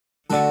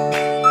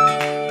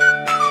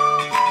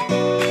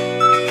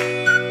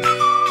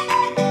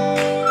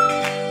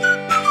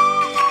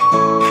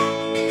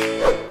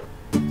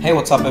Hey,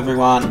 what's up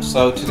everyone?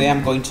 So today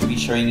I'm going to be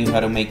showing you how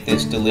to make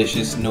this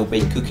delicious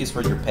no-bake cookies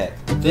for your pet.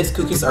 These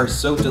cookies are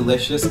so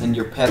delicious and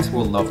your pets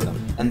will love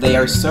them. And they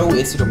are so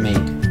easy to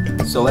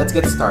make. So let's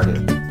get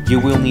started. You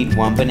will need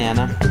 1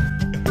 banana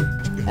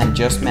and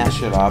just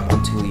mash it up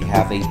until you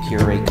have a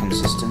puree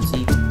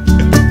consistency.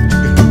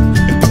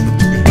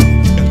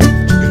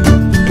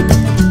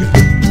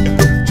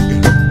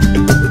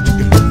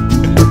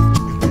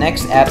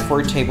 Next, add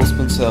 4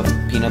 tablespoons of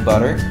peanut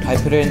butter. I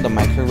put it in the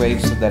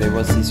microwave so that it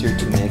was easier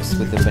to mix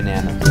with the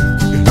banana.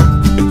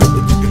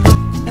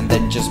 And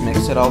then just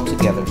mix it all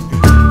together.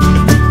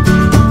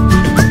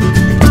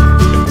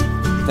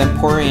 Then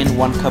pour in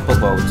 1 cup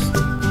of oats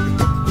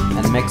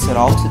and mix it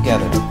all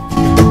together.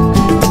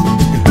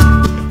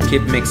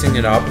 Keep mixing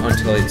it up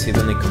until it's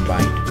evenly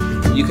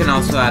combined. You can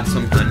also add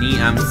some honey.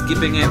 I'm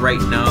skipping it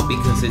right now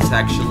because it's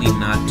actually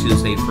not too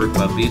safe for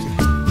puppies,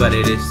 but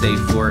it is safe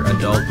for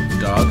adult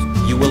dogs.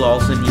 You will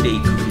also need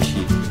a cookie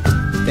sheet.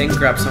 Then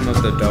grab some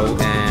of the dough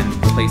and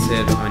place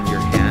it on your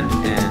hand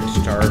and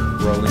start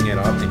rolling it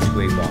up into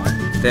a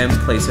ball. Then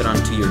place it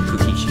onto your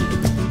cookie sheet.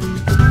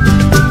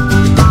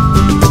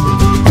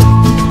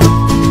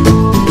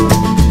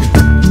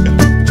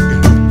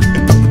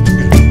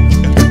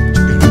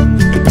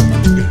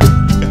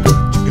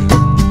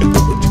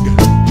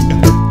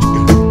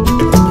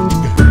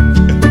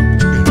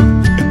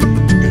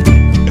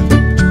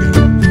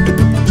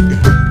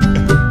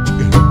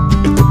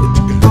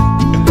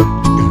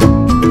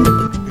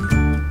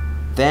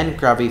 Then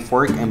grab a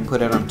fork and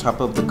put it on top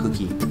of the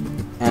cookie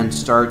and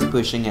start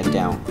pushing it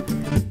down.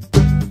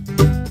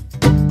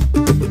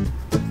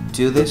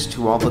 Do this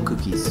to all the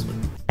cookies.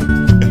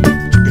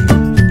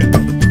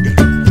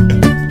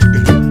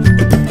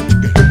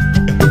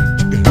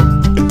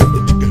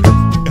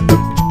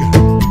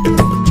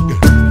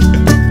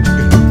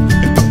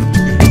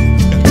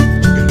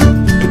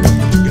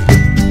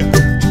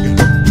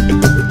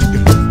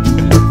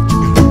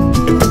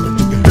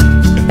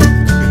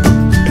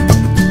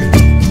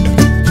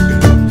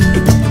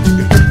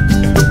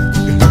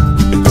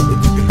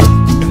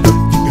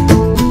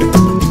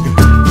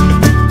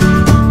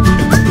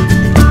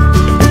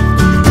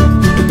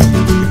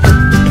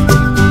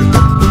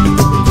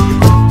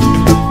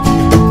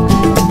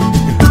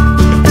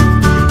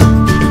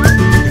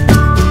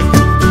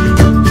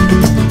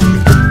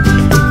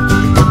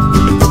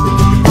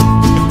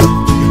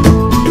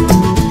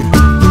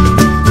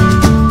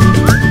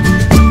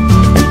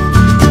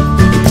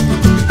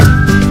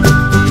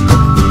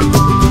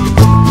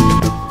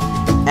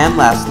 And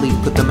lastly,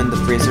 put them in the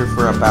freezer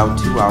for about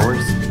 2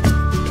 hours.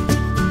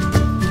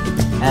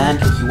 And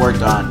you are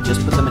done.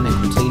 Just put them in a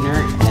container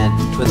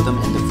and put them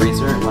in the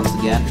freezer once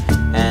again.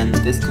 And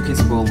these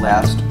cookies will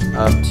last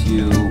up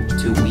to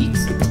 2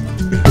 weeks.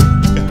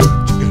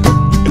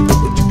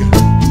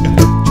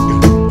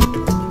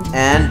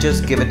 And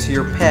just give it to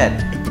your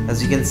pet.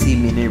 As you can see,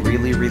 Minnie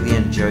really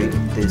enjoyed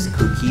these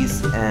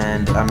cookies,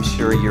 and I'm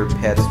sure your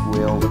pets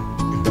will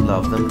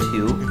love them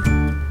too.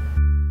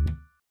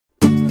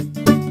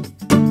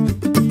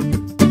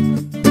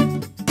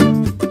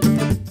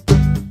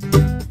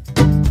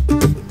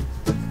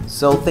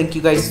 So thank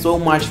you guys so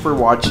much for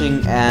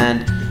watching,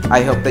 and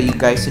I hope that you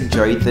guys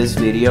enjoyed this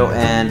video.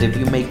 And if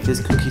you make these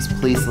cookies,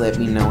 please let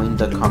me know in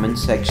the comment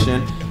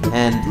section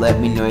and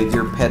let me know if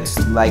your pets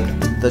like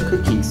the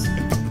cookies.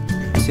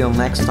 Till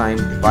next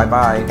time, bye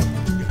bye.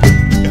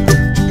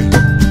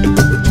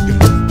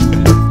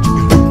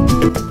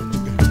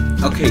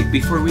 Okay,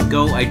 before we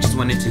go, I just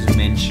wanted to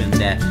mention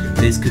that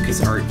these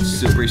cookies are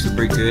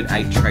super good.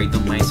 I tried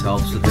them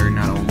myself, so they're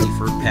not only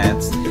for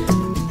pets,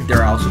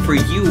 they're also for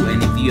you.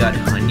 And if you add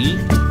honey,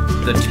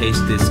 the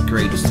taste is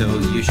great, so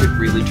you should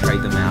really try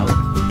them out.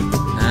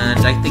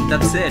 And I think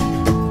that's it.